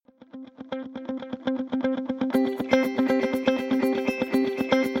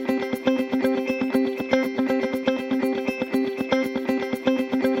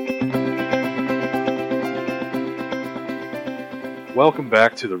Welcome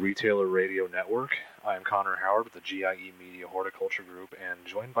back to the Retailer Radio Network. I'm Connor Howard with the GIE Media Horticulture Group, and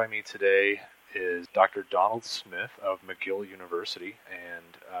joined by me today is Dr. Donald Smith of McGill University.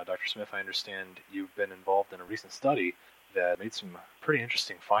 And Dr. Smith, I understand you've been involved in a recent study that made some pretty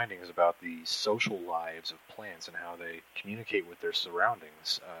interesting findings about the social lives of plants and how they communicate with their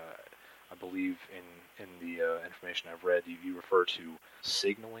surroundings. I believe in the information I've read, you refer to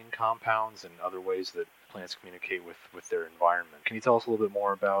signaling compounds and other ways that plants communicate with their environment. Can you tell us a little bit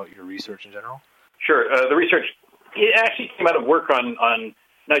more about your research in general? Sure. The research, it actually came out of work on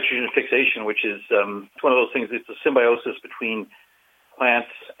nitrogen fixation, which is it's one of those things. It's a symbiosis between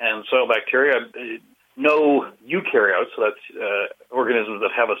plants and soil bacteria. No eukaryotes, so that's organisms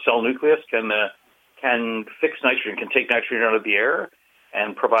that have a cell nucleus, can fix nitrogen, can take nitrogen out of the air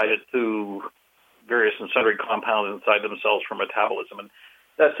and provide it through various and sundry compounds inside themselves for metabolism. And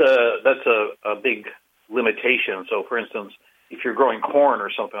that's a big limitation. So, for instance, if you're growing corn or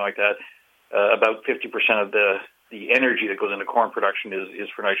something like that, about 50% of the energy that goes into corn production is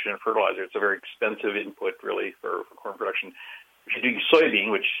for nitrogen fertilizer. It's a very expensive input, really, for corn production. If you do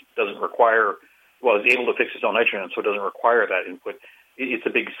soybean, which doesn't require, is able to fix its own nitrogen, so it doesn't require that input, it's a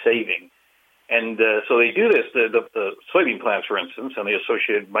big saving. And so they do this, the soybean plants, for instance, and the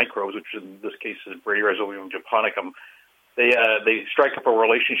associated microbes, which in this case is Bradyrhizobium japonicum, they strike up a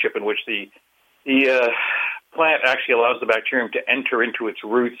relationship in which the plant actually allows the bacterium to enter into its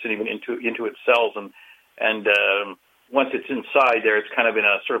roots and even into its cells, and once it's inside there, it's kind of in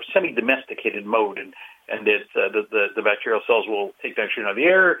a sort of semi-domesticated mode, and it's the bacterial cells will take nitrogen out of the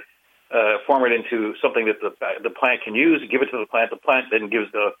air, form it into something that the plant can use, give it to the plant then gives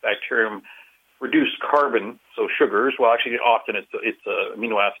the bacterium reduced carbon, so sugars. Well, actually, often it's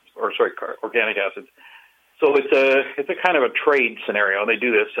amino acids, organic acids. So it's a kind of a trade scenario. They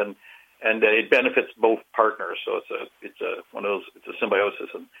do this, and it benefits both partners. So it's a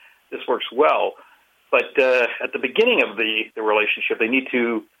symbiosis, and this works well. But at the beginning of the relationship, they need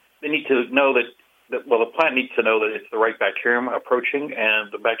to know that the plant needs to know that it's the right bacterium approaching,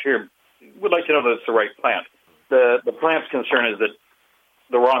 and the bacterium would like to know that it's the right plant. The plant's concern is that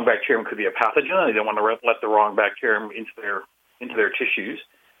the wrong bacterium could be a pathogen, and they don't want to let the wrong bacterium into their tissues.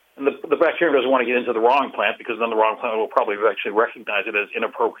 And the bacterium doesn't want to get into the wrong plant, because then the wrong plant will probably actually recognize it as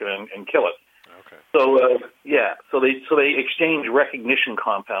inappropriate and kill it. Okay. So they exchange recognition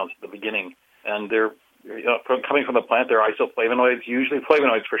compounds at the beginning, and they're coming from the plant. They're isoflavonoids, usually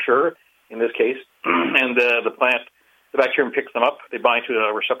flavonoids for sure in this case, and the bacterium picks them up. They bind to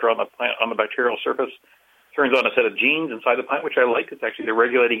a receptor on the bacterial surface. Turns on a set of genes inside the plant, which I like. It's actually they're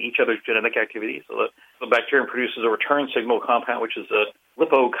regulating each other's genetic activity. So the bacterium produces a return signal compound, which is a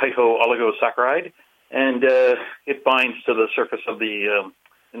lipocyto-oligosaccharide, and it binds to the surface of the,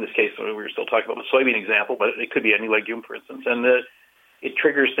 in this case, we were still talking about the soybean example, but it could be any legume, for instance, and it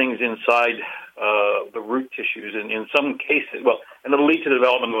triggers things inside the root tissues, and in some cases, and it'll lead to the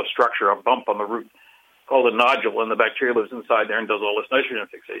development of a structure, a bump on the root called a nodule, and the bacteria lives inside there and does all this nitrogen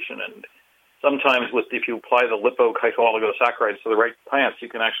fixation. And sometimes, if you apply the lipocyto-oligosaccharides to the right plants, you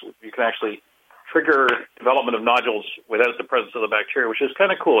can actually trigger development of nodules without the presence of the bacteria, which is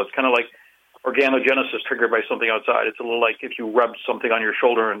kind of cool. It's kind of like organogenesis triggered by something outside. It's a little like if you rubbed something on your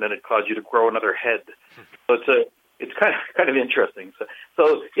shoulder and then it caused you to grow another head. So it's kind of interesting.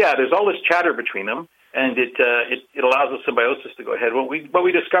 So yeah, there's all this chatter between them, and it allows the symbiosis to go ahead. What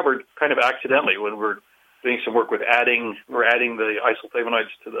we discovered kind of accidentally when we're doing some work with adding the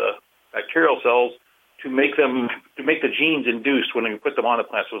isoflavonoids to the bacterial cells to make the genes induced when we put them on the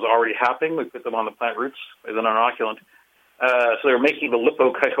plants. So it was already happening. We put them on the plant roots as an inoculant. So they were making the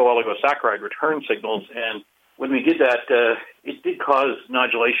lipocyto-oligosaccharide return signals, and when we did that, it did cause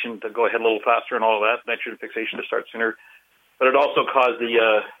nodulation to go ahead a little faster and all of that, nitrogen fixation to start sooner, but it also caused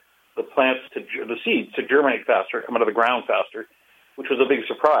the plants, the seeds, to germinate faster, come out of the ground faster, which was a big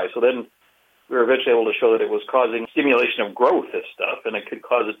surprise. So then we were eventually able to show that it was causing stimulation of growth, this stuff, and it could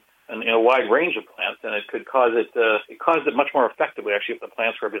cause it in a wide range of plants, and it could cause it caused it much more effectively, actually, if the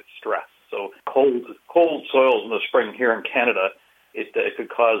plants were a bit stressed. So cold soils in the spring here in Canada, it could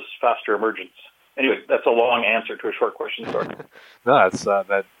cause faster emergence. Anyway, that's a long answer to a short question. Sorry. No,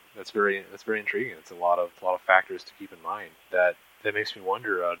 that's very intriguing. It's a lot of factors to keep in mind. That makes me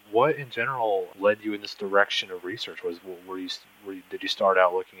wonder, what in general led you in this direction of research? Did you start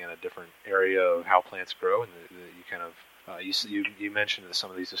out looking at a different area of how plants grow, and you kind of you mentioned that some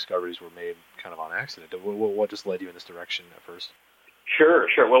of these discoveries were made kind of on accident. What just led you in this direction at first? Sure.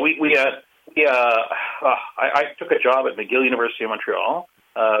 Well, I took a job at McGill University of Montreal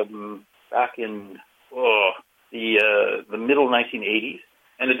back in the middle 1980s,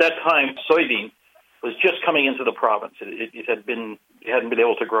 and at that time, soybean was just coming into the province. It hadn't been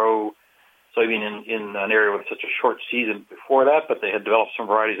able to grow soybean in an area with such a short season before that, but they had developed some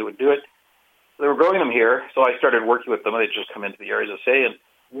varieties that would do it. So they were growing them here, so I started working with them. They'd just come into the areas, as I say, and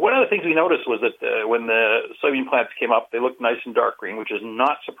one of the things we noticed was that when the soybean plants came up, they looked nice and dark green, which is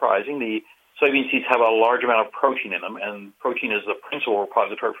not surprising. The soybean seeds have a large amount of protein in them, and protein is the principal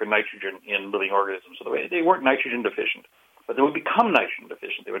repository for nitrogen in living organisms. So they weren't nitrogen deficient, but they would become nitrogen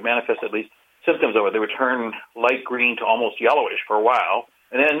deficient. They would manifest at least symptoms of it. They would turn light green to almost yellowish for a while,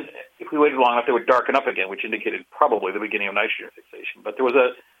 and then if we waited long enough, they would darken up again, which indicated probably the beginning of nitrogen fixation. But there was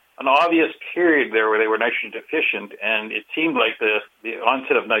an obvious period there where they were nitrogen deficient, and it seemed like the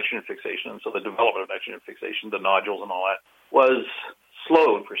onset of nitrogen fixation, so the development of nitrogen fixation, the nodules and all that, was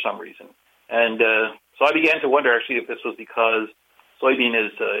slowed for some reason. And so I began to wonder actually if this was because soybean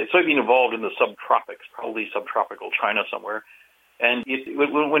evolved in the subtropics, probably subtropical China somewhere. And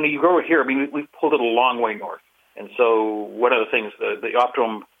when you grow it here, I mean, we've pulled it a long way north. And so one of the things, the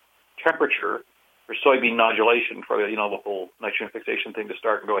optimum temperature for soybean nodulation, for the whole nitrogen fixation thing to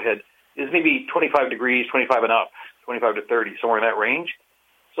start and go ahead, is maybe 25 degrees, 25 and up, 25 to 30, somewhere in that range.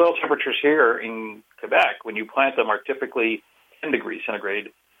 Soil temperatures here in Quebec, when you plant them, are typically 10 degrees centigrade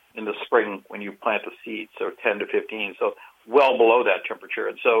in the spring when you plant the seeds, so 10 to 15, so well below that temperature.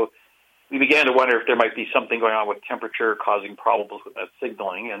 And so we began to wonder if there might be something going on with temperature causing problems with that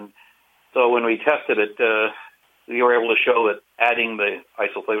signaling. And so when we tested it, we were able to show that adding the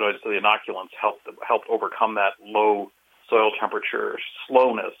isoflavonoids to the inoculants helped overcome that low soil temperature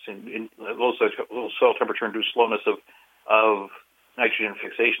slowness, low soil temperature induced slowness of nitrogen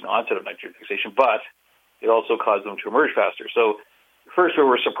fixation, onset of nitrogen fixation, but it also caused them to emerge faster. So first we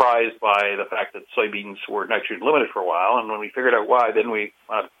were surprised by the fact that soybeans were nitrogen limited for a while, and when we figured out why, then we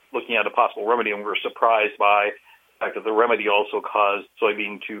looking at a possible remedy, and we were surprised by the fact that the remedy also caused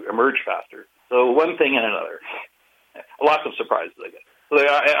soybean to emerge faster. So one thing and another. Lots of surprises, I guess. So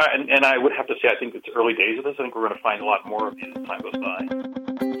I would have to say, I think it's early days of this. I think we're going to find a lot more of these as time goes by.